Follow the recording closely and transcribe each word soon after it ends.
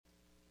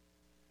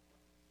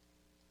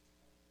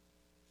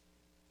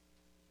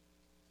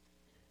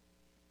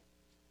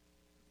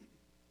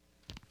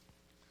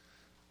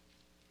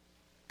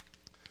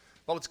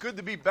Well, it's good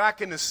to be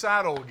back in the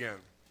saddle again.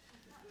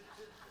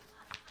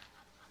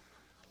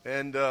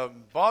 And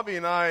Bobby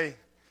and I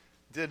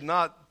did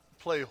not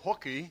play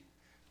hooky.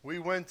 We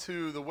went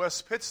to the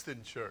West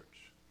Pittston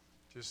Church,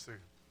 just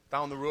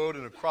down the road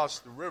and across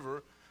the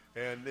river,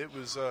 and it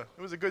was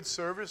a good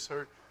service.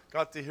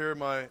 Got to hear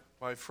my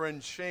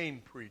friend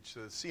Shane preach,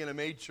 the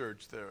CNMA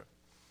church there.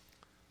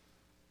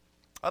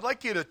 I'd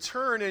like you to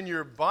turn in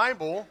your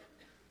Bible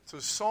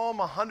to Psalm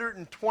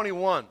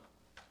 121.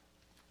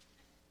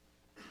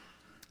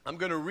 I'm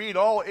going to read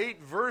all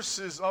 8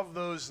 verses of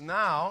those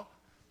now,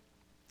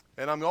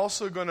 and I'm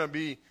also going to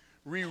be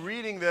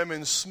rereading them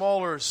in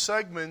smaller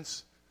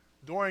segments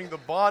during the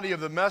body of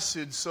the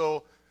message,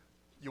 so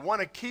you want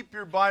to keep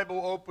your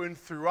Bible open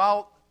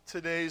throughout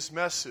today's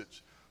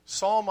message.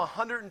 Psalm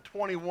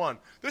 121.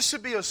 This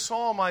should be a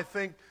psalm, I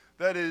think,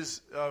 that is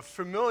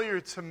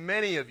familiar to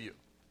many of you.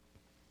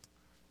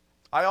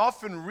 I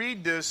often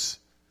read this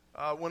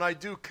when I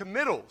do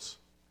committals.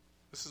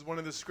 This is one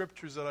of the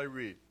scriptures that I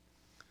read.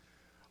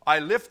 I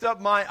lift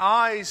up my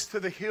eyes to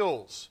the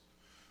hills.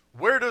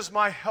 Where does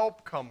my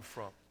help come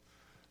from?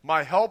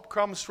 My help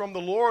comes from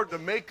the Lord, the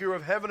maker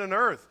of heaven and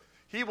earth.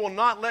 He will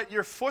not let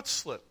your foot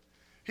slip.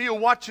 He who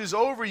watches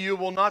over you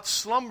will not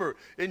slumber.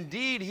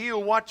 Indeed, he who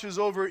watches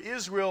over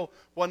Israel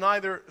will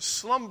neither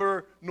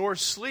slumber nor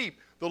sleep.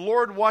 The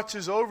Lord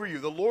watches over you.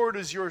 The Lord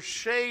is your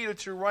shade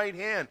at your right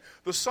hand.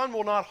 The sun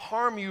will not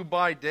harm you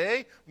by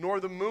day,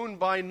 nor the moon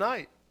by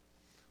night.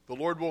 The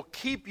Lord will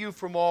keep you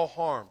from all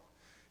harm.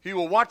 He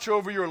will watch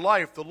over your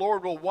life. The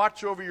Lord will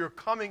watch over your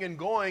coming and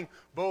going,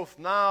 both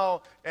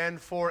now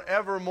and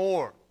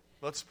forevermore.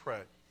 Let's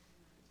pray.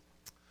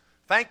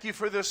 Thank you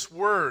for this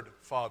word,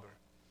 Father.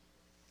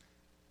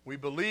 We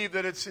believe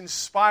that it's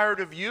inspired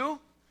of you.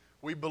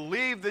 We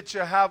believe that you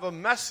have a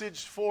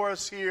message for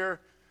us here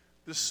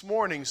this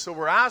morning. So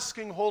we're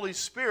asking, Holy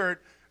Spirit,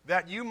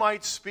 that you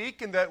might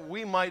speak and that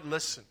we might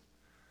listen.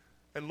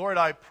 And Lord,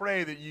 I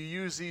pray that you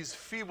use these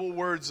feeble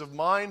words of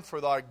mine for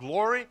thy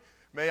glory.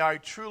 May I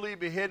truly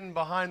be hidden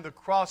behind the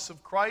cross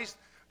of Christ,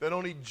 that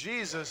only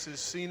Jesus is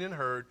seen and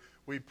heard.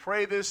 We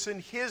pray this in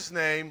his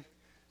name.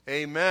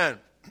 Amen.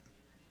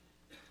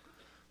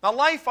 Now,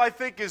 life, I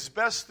think, is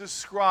best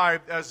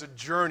described as a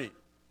journey.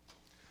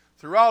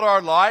 Throughout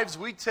our lives,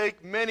 we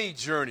take many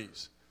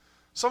journeys.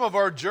 Some of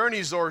our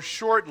journeys are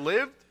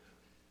short-lived,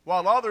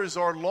 while others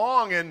are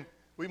long and,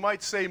 we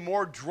might say,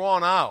 more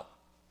drawn out.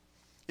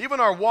 Even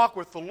our walk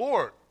with the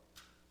Lord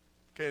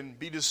can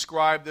be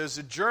described as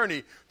a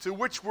journey to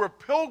which we're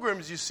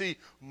pilgrims, you see,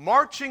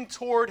 marching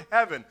toward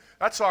heaven.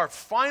 That's our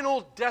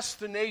final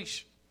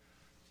destination.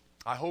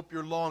 I hope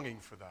you're longing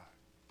for that.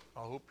 I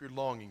hope you're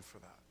longing for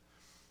that.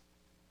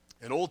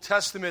 In Old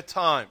Testament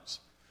times,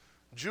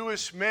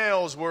 Jewish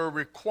males were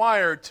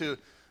required to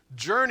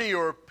journey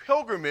or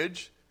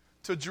pilgrimage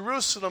to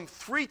Jerusalem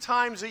 3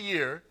 times a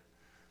year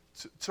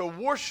to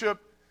worship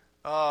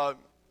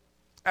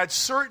at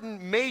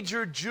certain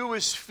major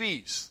Jewish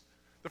feasts.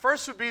 The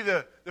first would be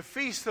the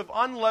Feast of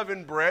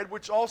Unleavened Bread,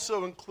 which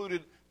also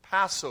included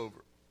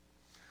Passover.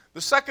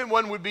 The second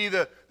one would be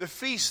the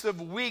Feast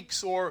of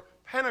Weeks or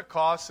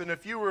Pentecost, and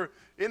if you were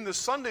in the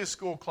Sunday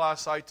school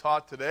class I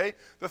taught today,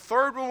 the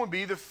third one would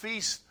be the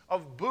Feast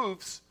of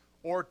Booths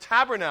or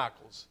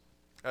Tabernacles,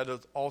 as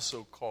it's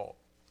also called.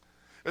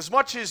 As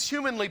much as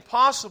humanly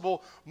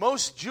possible,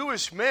 most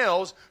Jewish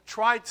males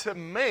tried to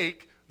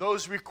make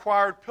those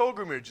required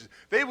pilgrimages.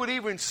 They would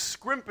even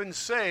scrimp and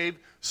save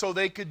so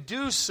they could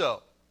do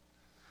so.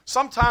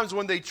 Sometimes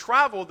when they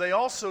traveled, they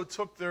also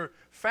took their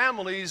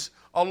families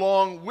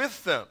along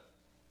with them.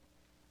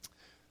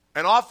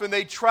 And often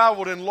they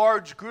traveled in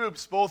large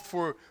groups, both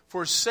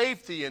for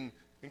safety and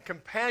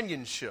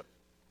companionship.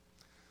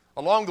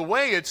 Along the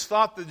way, it's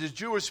thought that the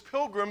Jewish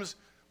pilgrims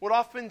would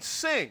often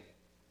sing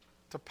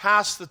to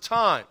pass the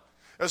time,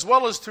 as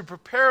well as to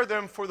prepare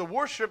them for the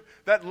worship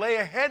that lay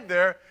ahead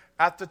there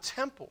at the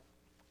temple.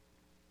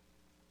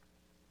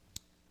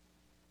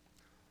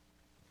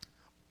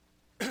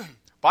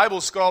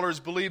 Bible scholars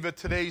believe that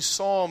today's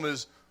psalm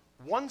is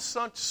one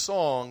such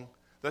song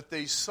that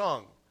they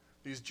sung.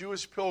 These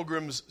Jewish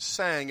pilgrims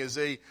sang as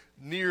they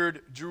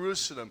neared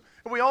Jerusalem.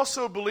 And we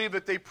also believe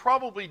that they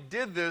probably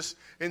did this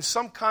in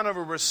some kind of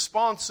a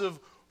responsive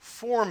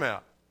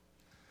format.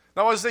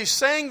 Now, as they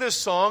sang this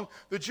song,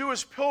 the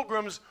Jewish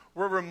pilgrims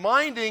were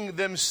reminding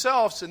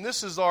themselves, and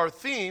this is our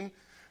theme,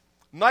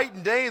 night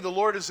and day the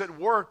Lord is at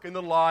work in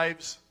the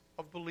lives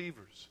of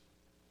believers.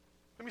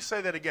 Let me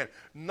say that again.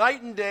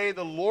 Night and day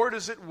the Lord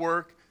is at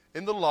work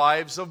in the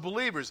lives of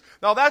believers.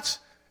 Now, that's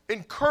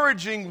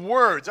encouraging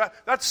words.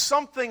 That's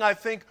something, I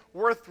think,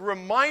 worth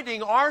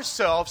reminding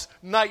ourselves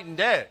night and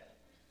day.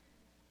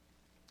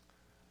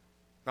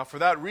 Now, for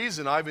that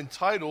reason, I've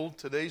entitled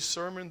today's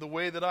sermon the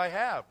way that I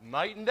have,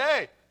 Night and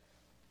Day.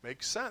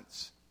 Makes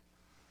sense.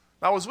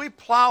 Now, as we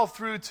plow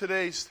through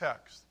today's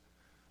text,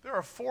 there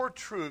are 4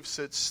 truths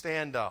that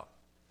stand out.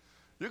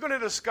 You're going to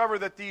discover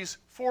that these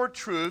 4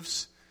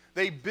 truths,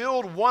 they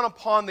build one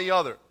upon the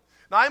other.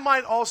 Now, I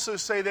might also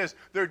say this,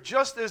 they're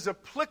just as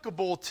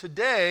applicable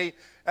today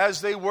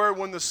as they were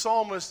when the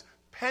psalmist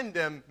penned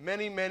them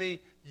many, many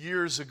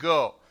years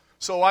ago.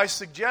 So I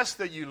suggest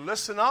that you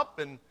listen up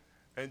and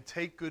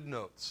take good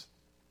notes.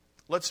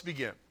 Let's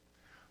begin.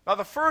 Now,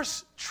 the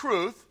first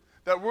truth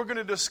that we're going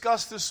to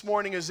discuss this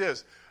morning is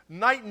this: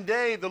 night and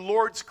day, the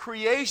Lord's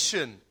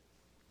creation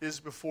is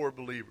before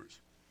believers.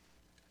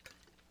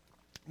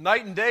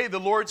 Night and day, the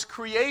Lord's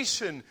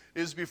creation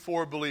is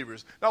before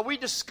believers. Now, we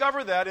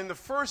discover that in the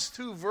first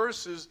two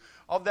verses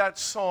of that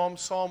psalm,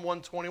 Psalm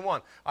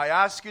 121. I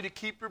ask you to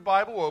keep your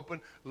Bible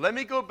open. Let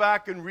me go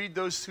back and read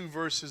those two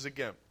verses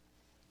again.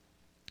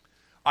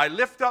 I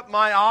lift up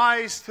my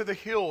eyes to the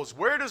hills.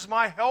 Where does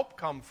my help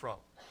come from?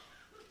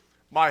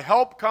 My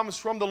help comes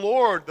from the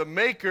Lord, the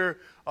maker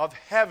of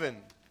heaven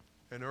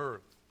and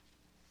earth.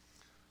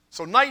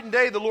 So night and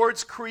day, the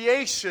Lord's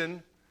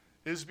creation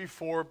is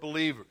before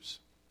believers.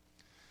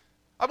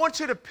 I want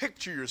you to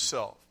picture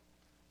yourself.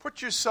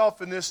 Put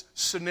yourself in this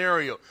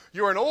scenario.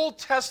 You're an Old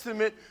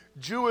Testament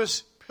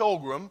Jewish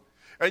pilgrim,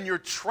 and you're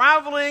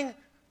traveling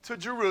to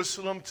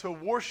Jerusalem to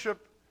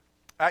worship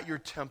at your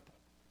temple.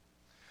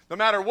 No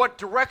matter what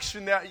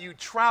direction that you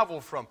travel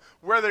from,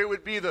 whether it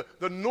would be the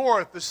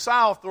north, the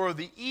south, or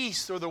the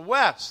east, or the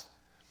west,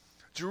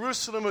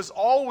 Jerusalem is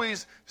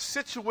always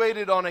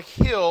situated on a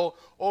hill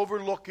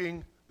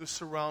overlooking the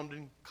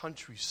surrounding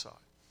countryside.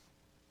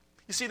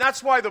 You see,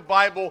 that's why the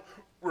Bible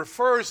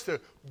refers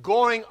to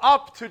going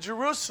up to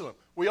Jerusalem.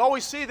 We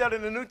always see that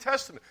in the New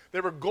Testament.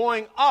 They were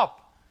going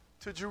up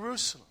to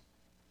Jerusalem.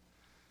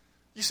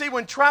 You see,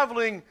 when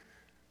traveling,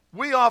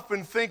 we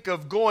often think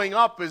of going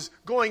up as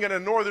going in a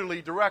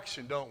northerly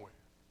direction, don't we?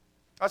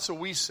 That's what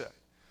we say.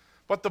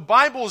 But the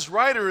Bible's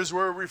writers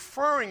were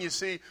referring, you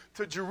see,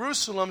 to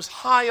Jerusalem's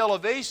high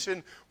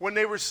elevation when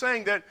they were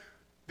saying that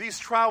these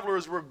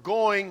travelers were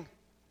going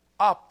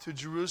up to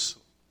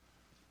Jerusalem.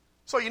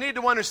 So you need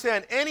to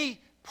understand, every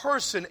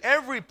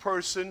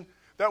person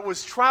that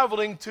was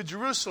traveling to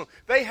Jerusalem,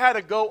 they had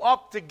to go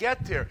up to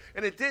get there.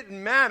 And it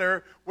didn't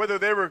matter whether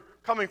they were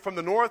coming from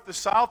the north, the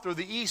south, or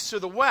the east, or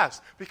the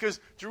west, because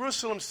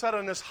Jerusalem sat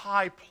on this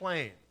high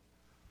plain.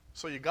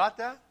 So you got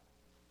that?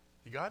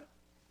 You got it?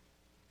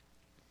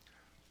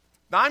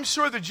 Now, I'm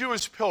sure the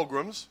Jewish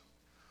pilgrims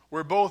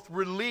were both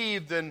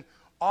relieved and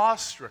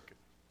awestricken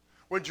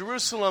when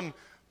Jerusalem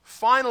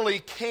finally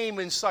came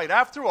in sight.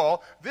 After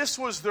all, this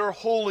was their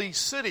holy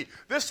city.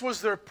 This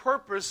was their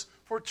purpose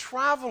for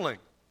traveling.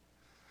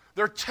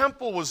 Their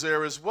temple was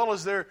there as well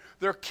as their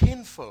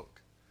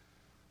kinfolk.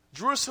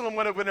 Jerusalem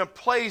would have been a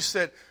place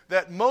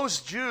that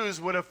most Jews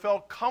would have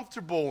felt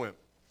comfortable in.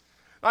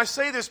 I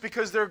say this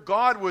because their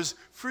God was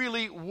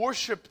freely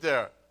worshipped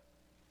there,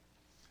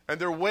 and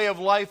their way of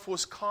life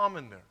was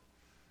common there.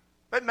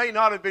 That may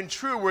not have been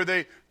true where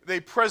they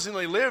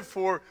presently live,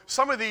 for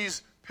some of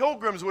these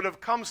pilgrims would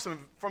have come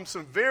from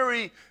some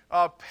very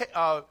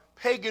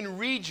pagan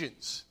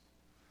regions.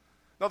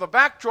 Now, the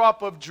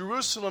backdrop of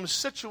Jerusalem,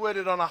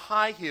 situated on a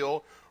high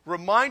hill,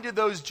 reminded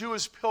those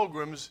Jewish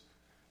pilgrims,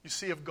 you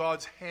see, of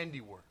God's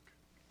handiwork.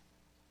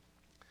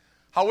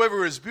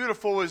 However, as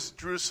beautiful as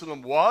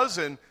Jerusalem was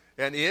and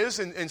is,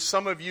 and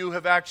some of you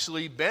have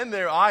actually been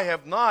there, I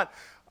have not,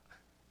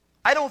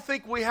 I don't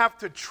think we have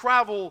to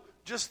travel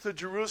just to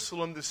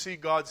Jerusalem to see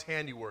God's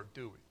handiwork,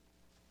 do we?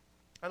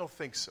 I don't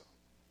think so.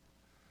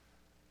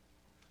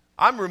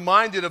 I'm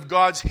reminded of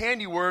God's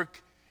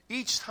handiwork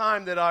each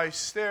time that I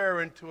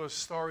stare into a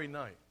starry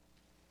night.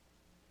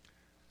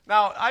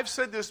 Now, I've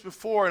said this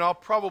before, and I'll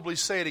probably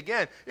say it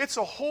again. It's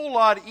a whole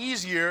lot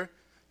easier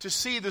to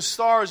see the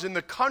stars in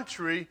the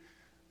country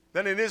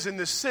than it is in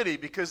the city,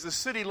 because the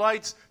city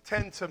lights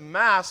tend to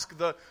mask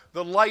the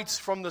lights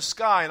from the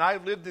sky. And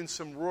I've lived in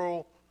some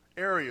rural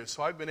areas,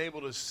 so I've been able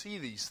to see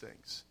these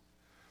things.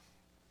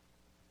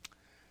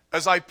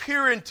 As I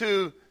peer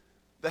into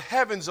the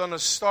heavens on a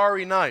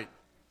starry night,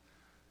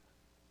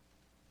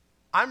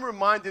 I'm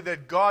reminded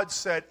that God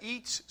set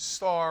each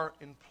star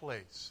in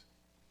place.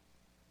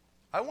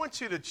 I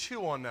want you to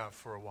chew on that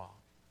for a while.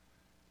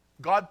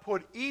 God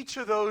put each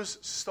of those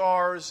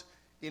stars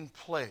in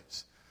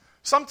place.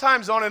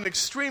 Sometimes on an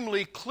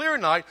extremely clear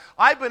night,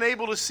 I've been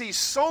able to see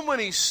so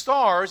many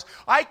stars,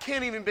 I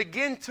can't even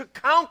begin to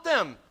count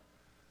them.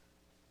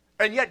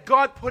 And yet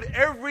God put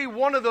every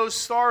one of those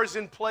stars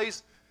in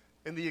place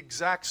in the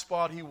exact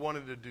spot He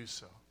wanted to do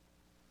so.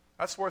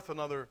 That's worth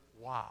another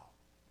wow.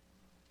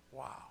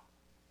 Wow.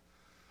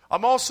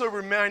 I'm also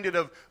reminded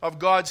of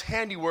God's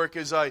handiwork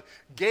as I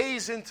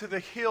gaze into the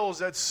hills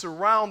that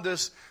surround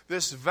this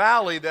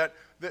valley that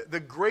the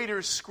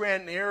greater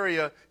Scranton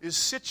area is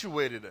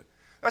situated in.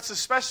 That's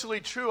especially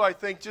true, I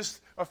think,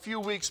 just a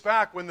few weeks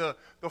back when the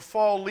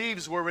fall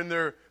leaves were in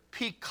their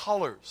peak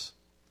colors.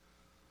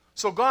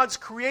 So God's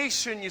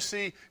creation, you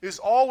see, is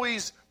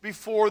always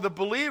before the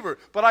believer.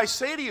 But I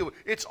say to you,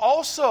 it's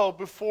also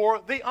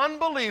before the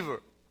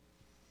unbeliever.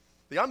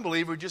 The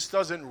unbeliever just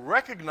doesn't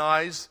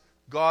recognize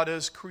God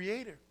as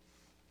creator.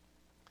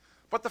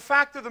 But the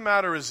fact of the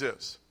matter is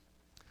this: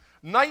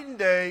 night and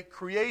day,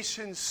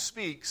 creation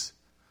speaks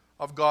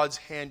of God's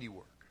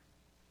handiwork.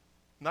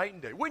 Night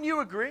and day. Wouldn't you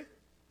agree?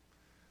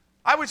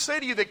 I would say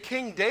to you that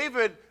King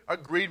David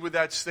agreed with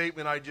that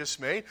statement I just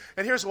made.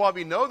 And here's why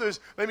we know this.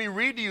 Let me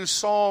read to you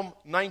Psalm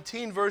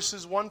 19,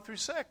 verses 1 through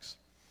 6.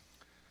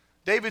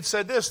 David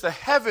said this, "The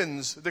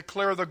heavens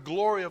declare the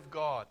glory of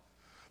God.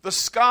 The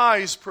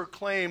skies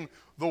proclaim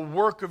the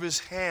work of his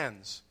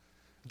hands.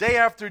 Day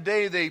after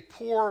day they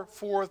pour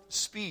forth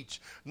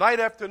speech. Night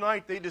after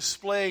night they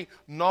display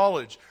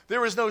knowledge.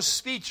 There is no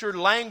speech or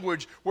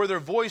language where their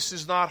voice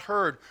is not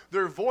heard.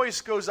 Their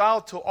voice goes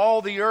out to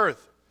all the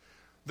earth.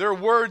 Their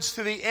words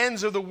to the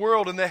ends of the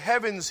world. In the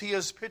heavens he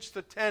has pitched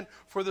a tent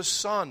for the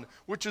sun,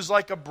 which is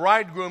like a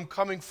bridegroom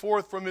coming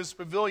forth from his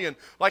pavilion,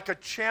 like a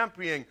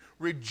champion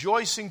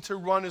rejoicing to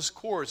run his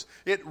course.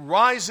 It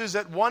rises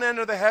at one end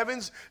of the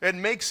heavens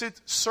and makes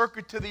its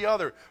circuit to the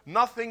other.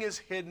 Nothing is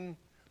hidden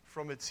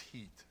from its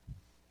heat."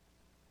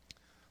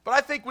 But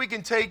I think we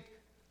can take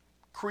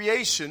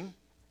creation,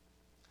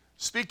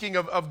 speaking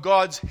of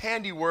God's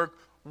handiwork,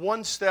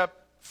 one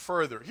step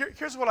further.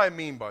 Here's what I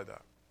mean by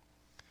that.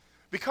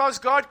 Because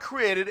God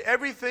created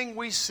everything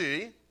we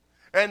see,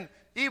 and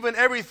even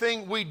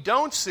everything we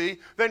don't see,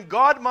 then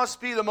God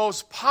must be the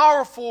most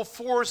powerful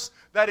force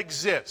that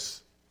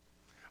exists.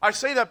 I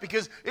say that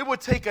because it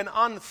would take an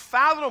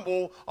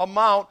unfathomable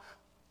amount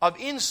of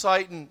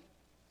insight and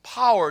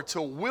power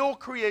to will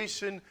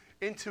creation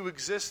into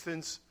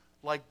existence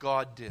like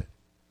God did.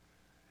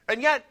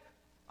 And yet,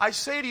 I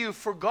say to you,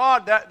 for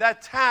God,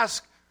 that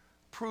task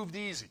proved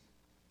easy.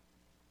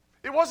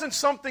 It wasn't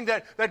something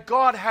that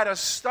God had to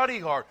study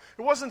hard.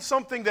 It wasn't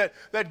something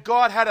that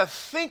God had to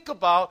think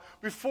about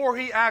before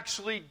he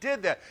actually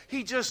did that.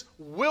 He just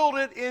willed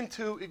it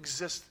into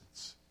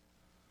existence.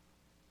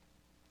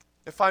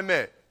 If I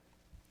may,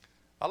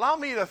 allow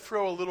me to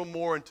throw a little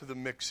more into the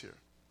mix here.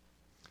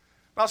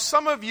 Now,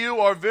 some of you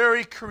are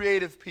very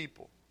creative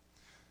people.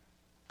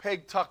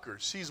 Peg Tucker,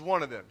 she's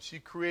one of them. She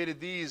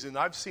created these, and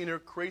I've seen her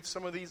create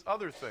some of these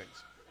other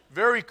things.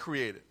 Very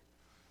creative.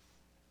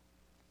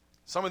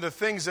 Some of the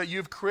things that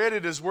you've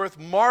created is worth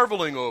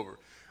marveling over.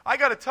 I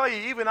got to tell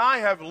you, even I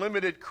have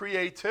limited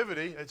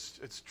creativity.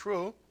 It's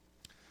true.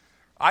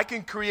 I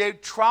can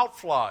create trout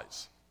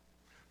flies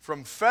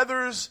from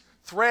feathers,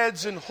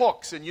 threads, and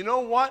hooks. And you know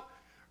what?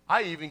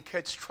 I even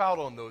catch trout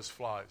on those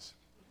flies.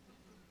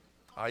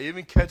 I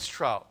even catch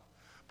trout.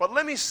 But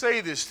let me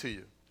say this to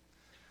you.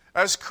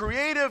 As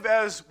creative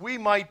as we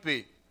might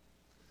be,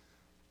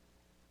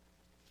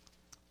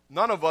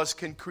 none of us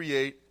can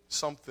create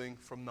something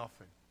from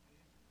nothing.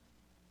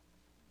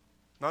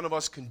 None of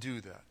us can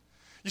do that.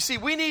 You see,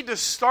 we need to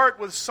start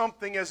with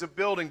something as a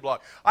building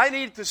block. I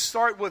need to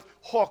start with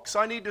hooks.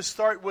 I need to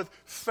start with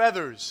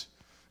feathers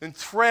and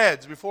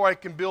threads before I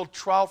can build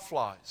trout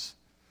flies.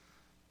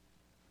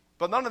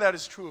 But none of that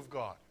is true of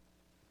God.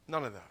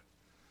 None of that.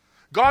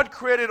 God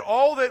created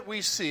all that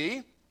we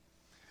see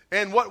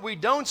and what we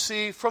don't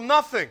see from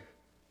nothing.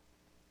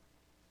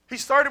 He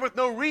started with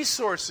no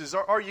resources.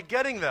 Are you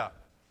getting that?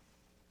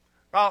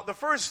 Now, the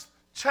first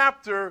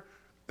chapter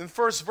and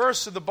first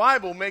verse of the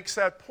Bible makes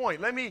that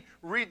point. Let me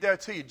read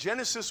that to you.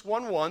 Genesis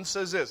 1:1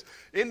 says this,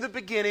 "In the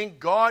beginning,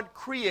 God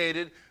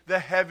created the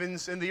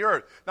heavens and the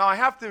earth." Now, I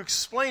have to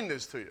explain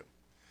this to you.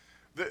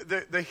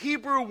 The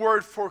Hebrew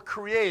word for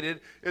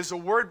created is a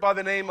word by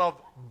the name of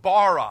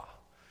bara.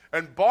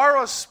 And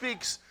bara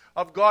speaks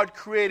of God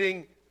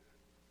creating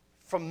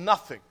from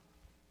nothing.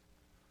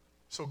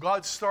 So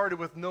God started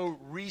with no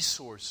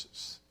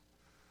resources.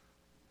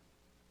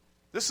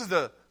 This is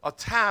a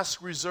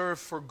task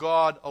reserved for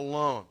God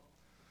alone.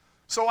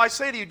 So I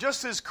say to you,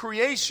 just as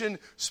creation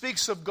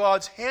speaks of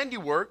God's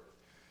handiwork,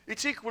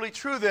 it's equally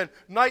true that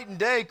night and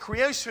day,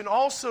 creation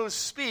also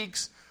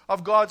speaks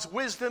of God's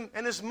wisdom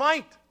and his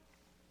might.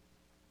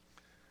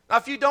 Now,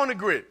 if you don't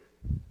agree,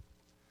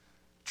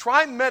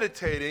 try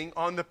meditating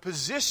on the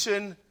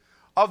position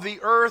of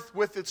the earth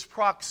with its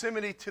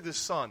proximity to the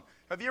sun.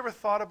 Have you ever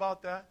thought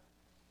about that?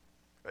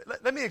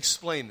 Let me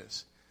explain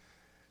this.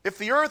 If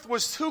the earth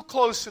was too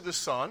close to the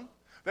sun,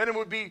 then it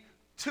would be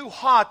too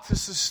hot to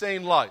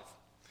sustain life.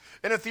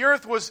 And if the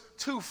earth was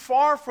too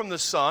far from the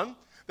sun,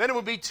 then it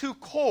would be too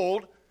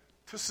cold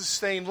to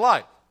sustain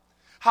life.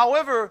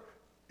 However,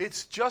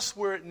 it's just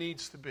where it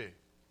needs to be.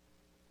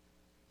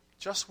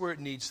 Just where it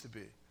needs to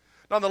be.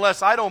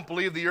 Nonetheless, I don't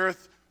believe the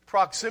earth's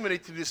proximity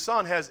to the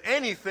sun has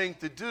anything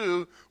to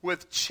do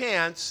with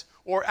chance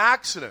or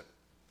accident.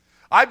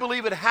 I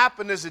believe it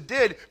happened as it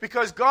did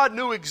because God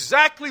knew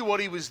exactly what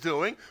he was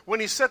doing when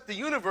he set the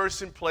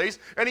universe in place,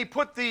 and he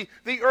put the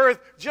earth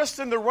just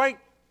in the right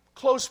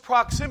close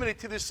proximity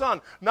to the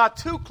sun. Not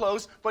too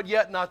close, but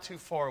yet not too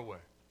far away.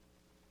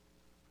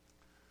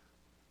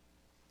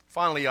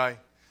 Finally,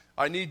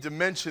 I need to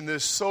mention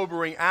this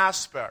sobering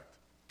aspect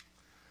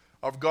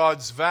of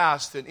God's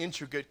vast and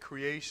intricate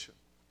creation.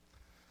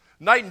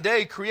 Night and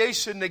day,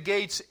 creation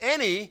negates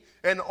any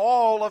and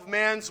all of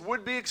man's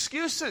would-be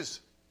excuses.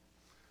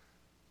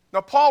 Now,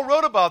 Paul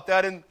wrote about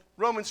that in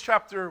Romans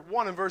chapter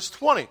 1 and verse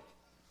 20.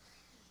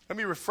 Let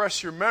me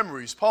refresh your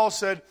memories. Paul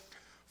said,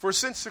 "For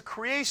since the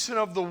creation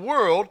of the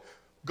world,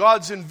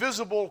 God's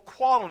invisible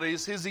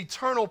qualities, his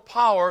eternal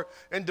power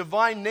and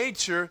divine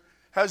nature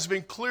has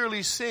been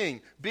clearly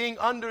seen, being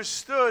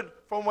understood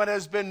from what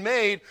has been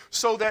made,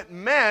 so that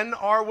men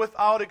are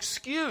without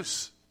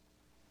excuse.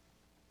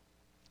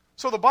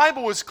 So the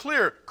Bible is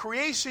clear.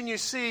 Creation, you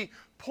see,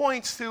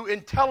 points to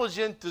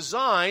intelligent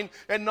design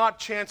and not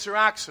chance or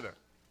accident.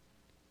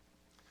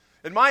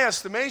 In my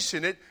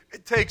estimation, it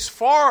takes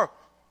far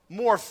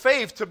more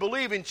faith to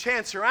believe in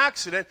chance or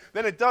accident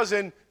than it does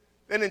in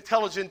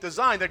intelligent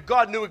design, that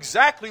God knew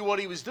exactly what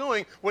He was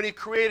doing when He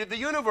created the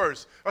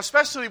universe,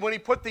 especially when He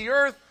put the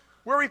earth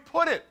where He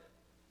put it.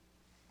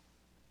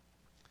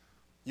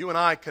 You and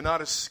I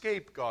cannot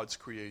escape God's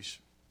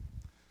creation.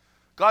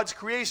 God's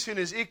creation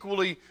is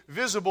equally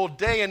visible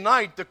day and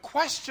night. The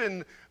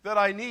question that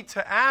I need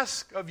to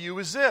ask of you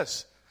is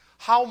this: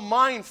 how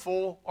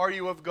mindful are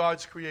you of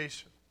God's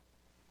creation?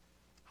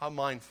 How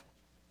mindful?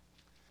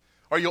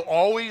 Are you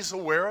always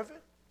aware of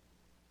it?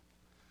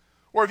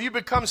 Or have you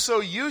become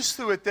so used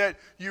to it that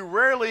you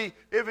rarely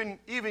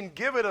even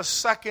give it a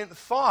second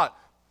thought?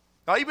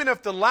 Now, even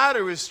if the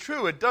latter is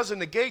true, it doesn't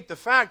negate the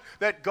fact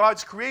that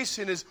God's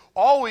creation is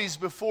always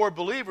before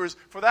believers.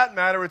 For that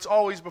matter, it's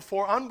always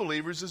before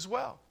unbelievers as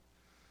well.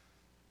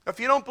 If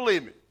you don't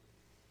believe me,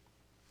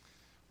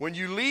 when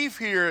you leave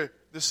here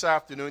this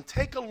afternoon,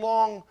 take a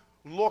long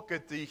look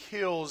at the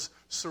hills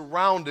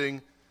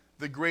surrounding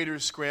the greater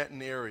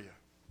Scranton area.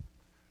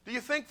 Do you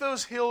think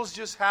those hills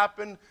just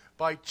happened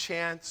by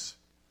chance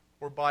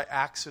or by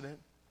accident?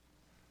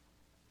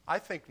 I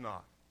think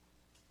not.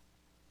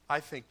 I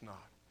think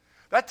not.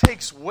 That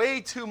takes way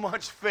too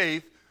much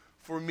faith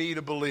for me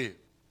to believe.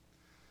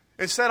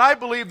 Instead, I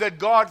believe that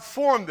God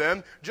formed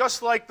them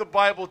just like the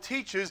Bible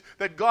teaches,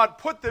 that God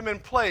put them in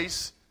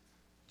place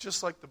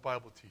just like the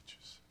Bible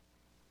teaches.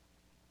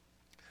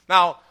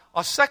 Now,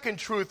 a second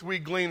truth we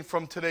glean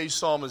from today's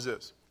psalm is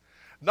this: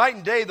 night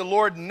and day, the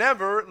Lord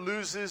never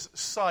loses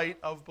sight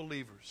of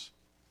believers.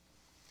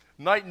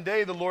 Night and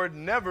day, the Lord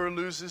never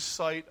loses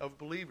sight of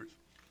believers.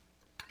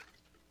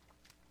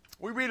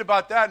 We read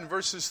about that in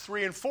verses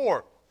 3 and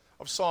 4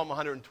 of Psalm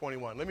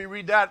 121. Let me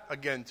read that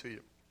again to you.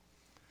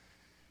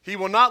 He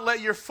will not let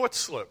your foot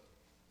slip.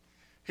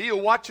 He who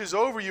watches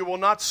over you will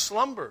not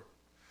slumber.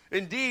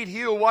 Indeed,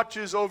 he who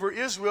watches over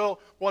Israel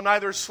will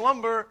neither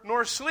slumber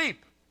nor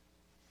sleep.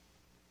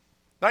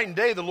 Night and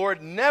day, the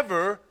Lord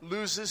never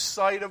loses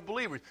sight of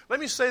believers. Let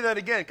me say that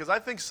again, because I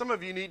think some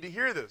of you need to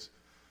hear this.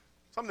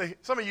 Some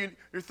of you,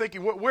 you're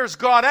thinking, where's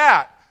God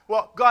at?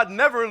 Well, God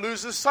never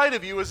loses sight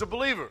of you as a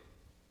believer.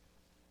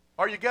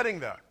 Are you getting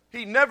that?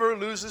 He never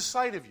loses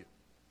sight of you.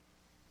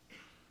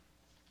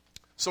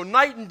 So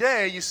night and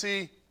day, you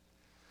see,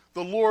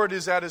 the Lord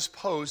is at His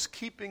post,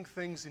 keeping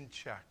things in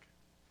check.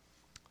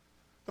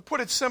 To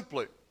put it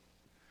simply,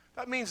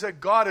 that means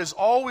that God is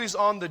always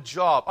on the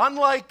job.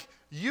 Unlike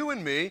you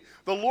and me,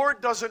 the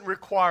Lord doesn't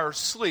require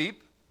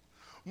sleep,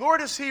 nor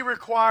does He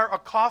require a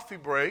coffee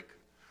break,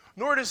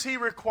 nor does He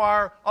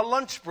require a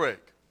lunch break.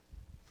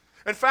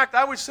 In fact,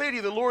 I would say to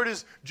you, the Lord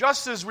is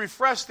just as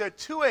refreshed at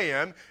 2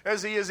 a.m.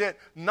 as He is at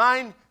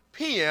 9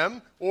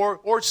 p.m.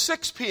 or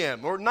 6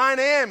 p.m. or 9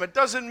 a.m. It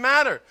doesn't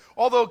matter.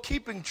 Although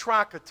keeping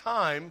track of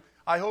time,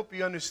 I hope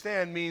you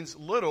understand, means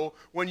little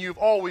when you've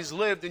always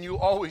lived and you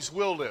always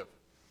will live.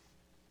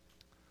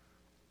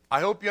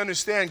 I hope you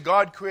understand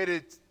God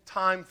created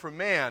time for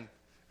man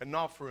and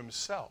not for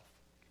Himself.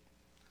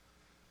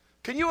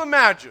 Can you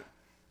imagine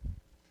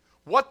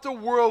what the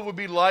world would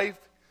be like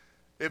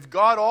if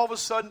God all of a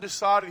sudden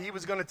decided He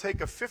was going to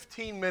take a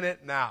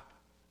 15-minute nap?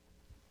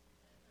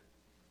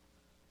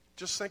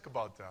 Just think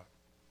about that.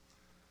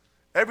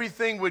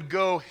 Everything would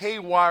go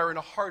haywire in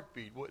a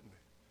heartbeat, wouldn't it?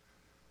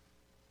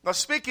 Now,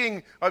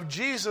 speaking of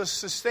Jesus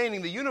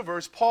sustaining the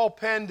universe, Paul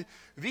penned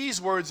these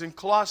words in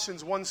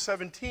Colossians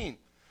 1:17.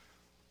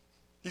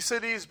 He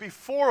said He is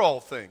before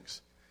all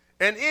things,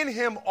 and in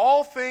Him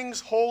all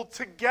things hold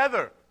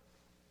together.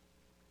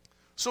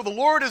 So the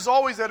Lord is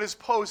always at His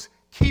post,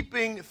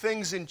 keeping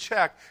things in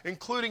check,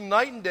 including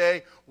night and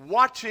day,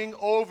 watching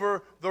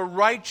over the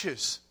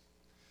righteous.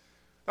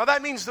 Now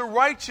that means the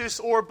righteous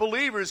or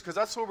believers, because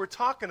that's what we're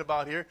talking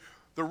about here,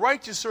 the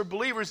righteous or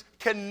believers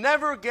can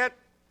never get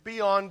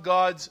beyond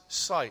God's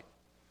sight,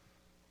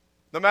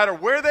 no matter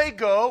where they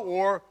go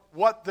or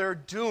what they're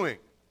doing.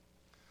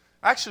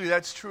 Actually,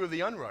 that's true of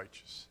the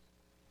unrighteous.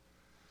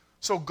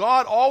 So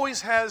God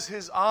always has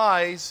His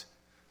eyes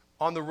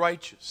on the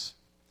righteous,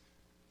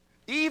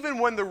 even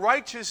when the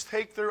righteous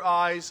take their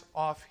eyes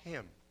off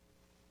Him.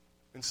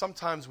 And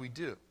sometimes we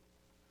do.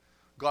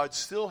 God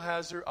still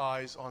has their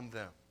eyes on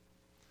them.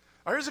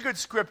 Now, here's a good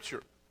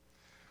scripture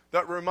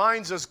that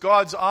reminds us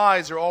God's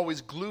eyes are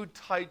always glued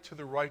tight to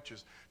the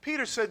righteous.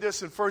 Peter said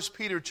this in 1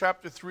 Peter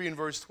chapter 3 and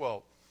verse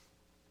 12.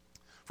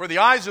 For the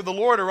eyes of the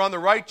Lord are on the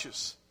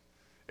righteous,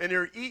 and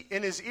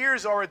His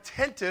ears are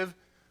attentive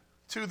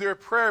to their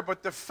prayer,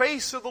 but the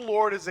face of the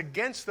Lord is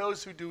against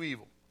those who do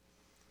evil.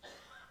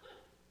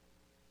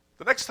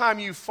 The next time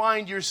you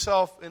find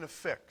yourself in a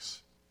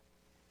fix,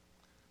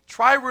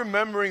 try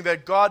remembering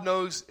that God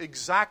knows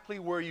exactly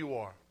where you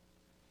are.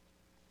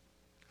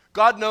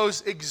 God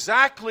knows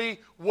exactly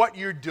what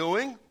you're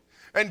doing,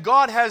 And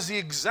God has the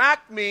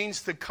exact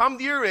means to come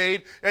to your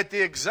aid at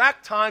the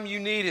exact time you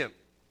need Him.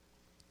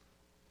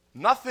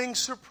 Nothing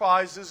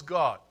surprises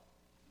God.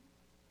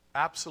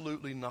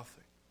 Absolutely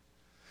nothing.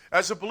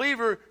 As a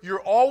believer,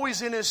 you're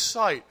always in His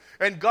sight.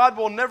 And God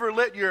will never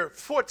let your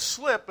foot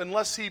slip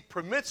unless He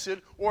permits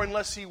it or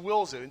unless He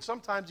wills it. And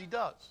sometimes He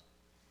does.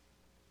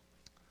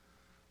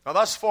 Now,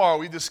 thus far,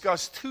 we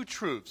discussed two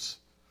truths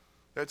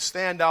that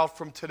stand out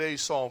from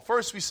today's psalm.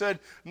 First, we said,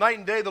 night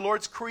and day, the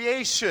Lord's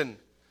creation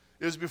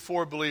is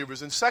before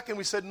believers. And second,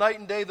 we said, night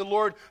and day, the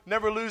Lord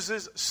never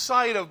loses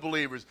sight of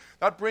believers.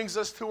 That brings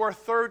us to our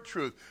third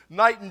truth.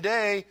 Night and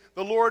day,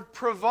 the Lord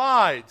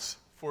provides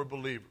for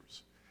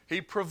believers.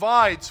 He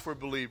provides for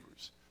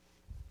believers.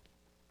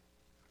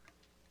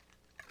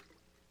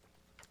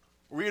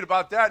 We read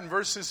about that in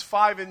verses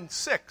 5 and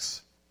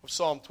 6 of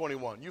Psalm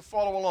 21. You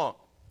follow along.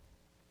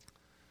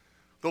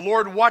 The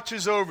Lord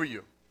watches over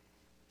you.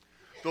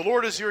 The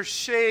Lord is your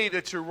shade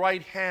at your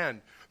right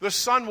hand. The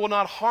sun will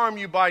not harm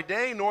you by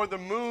day, nor the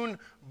moon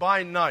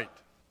by night.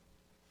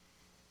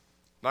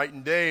 Night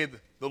and day,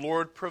 the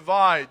Lord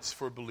provides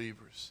for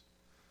believers.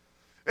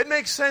 It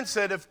makes sense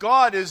that if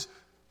God is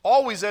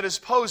always at His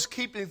post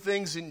keeping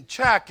things in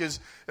check,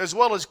 as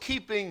well as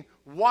keeping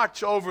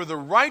watch over the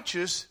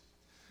righteous,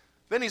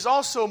 then He's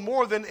also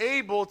more than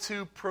able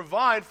to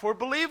provide for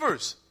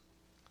believers.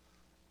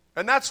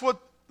 And that's what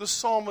the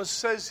psalmist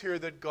says here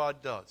that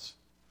God does.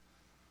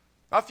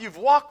 Now, if you've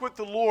walked with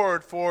the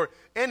Lord for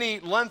any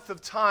length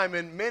of time,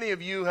 and many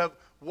of you have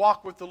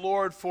walked with the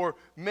Lord for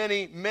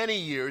many, many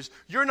years,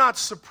 you're not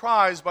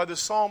surprised by the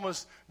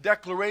psalmist's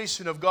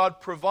declaration of God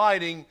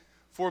providing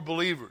for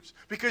believers.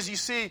 Because you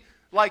see,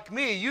 like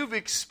me, you've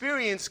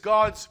experienced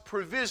God's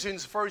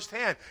provisions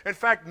firsthand. In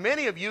fact,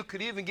 many of you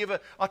could even give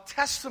a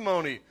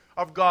testimony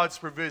of God's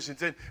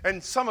provisions,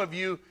 and some of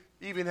you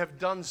even have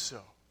done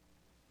so.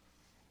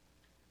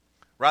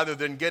 Rather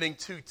than getting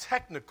too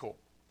technical,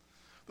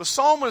 the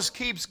psalmist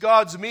keeps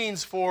God's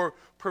means for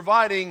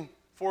providing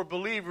for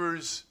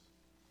believers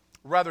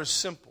rather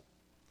simple.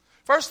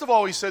 First of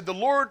all, he said, the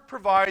Lord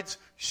provides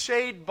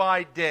shade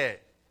by day.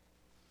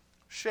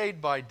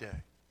 Shade by day.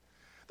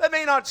 That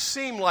may not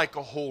seem like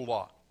a whole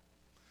lot.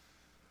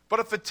 But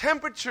if the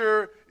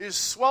temperature is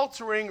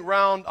sweltering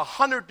around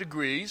 100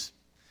 degrees,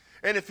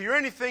 and if you're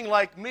anything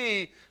like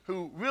me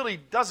who really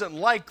doesn't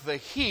like the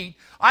heat,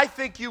 I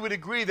think you would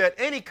agree that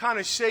any kind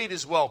of shade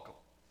is welcome.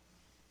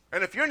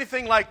 And if you're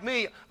anything like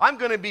me, I'm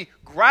going to be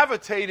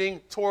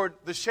gravitating toward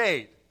the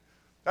shade.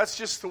 That's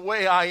just the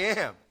way I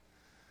am.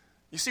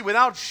 You see,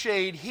 without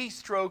shade, heat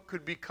stroke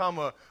could become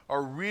a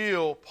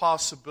real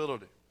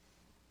possibility.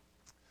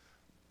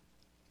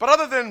 But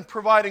other than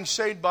providing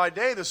shade by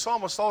day, the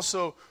psalmist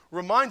also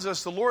reminds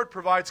us the Lord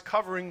provides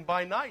covering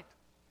by night.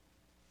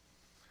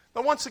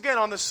 Now, once again,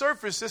 on the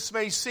surface, this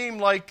may seem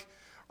like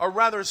a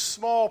rather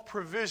small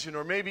provision,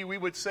 or maybe we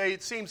would say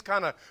it seems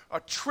kind of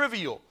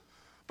trivial.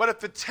 But if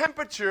the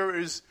temperature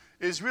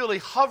is really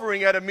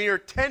hovering at a mere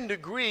 10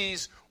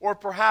 degrees, or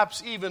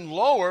perhaps even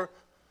lower,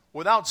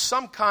 without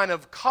some kind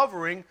of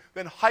covering,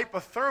 then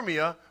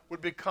hypothermia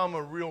would become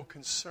a real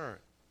concern.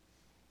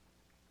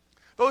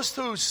 Those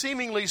two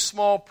seemingly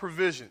small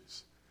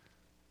provisions,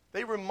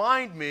 they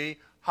remind me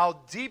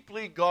how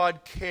deeply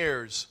God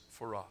cares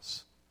for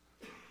us.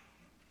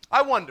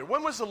 I wonder,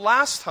 when was the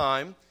last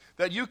time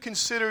that you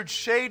considered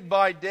shade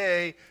by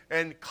day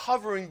and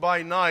covering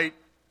by night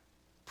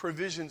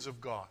provisions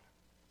of God?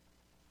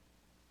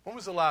 When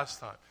was the last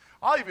time?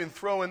 I'll even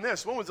throw in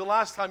this. When was the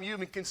last time you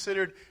even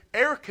considered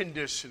air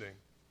conditioning,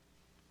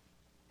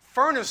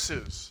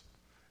 furnaces,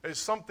 as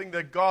something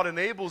that God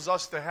enables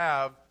us to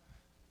have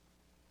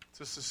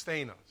to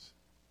sustain us?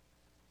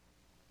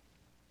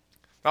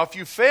 Now, if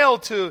you fail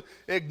to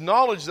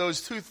acknowledge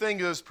those two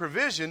things as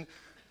provision,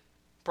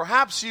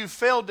 perhaps you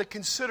failed to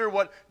consider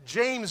what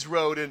James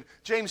wrote in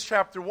James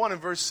chapter 1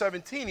 and verse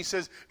 17. He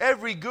says,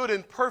 every good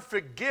and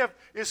perfect gift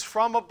is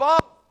from above.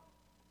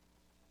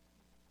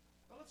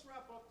 Now let's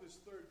wrap up this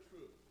third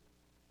truth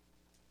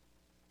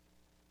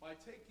by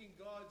taking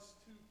God's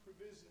two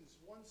provisions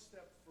one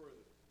step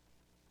further.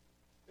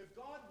 If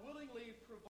God willingly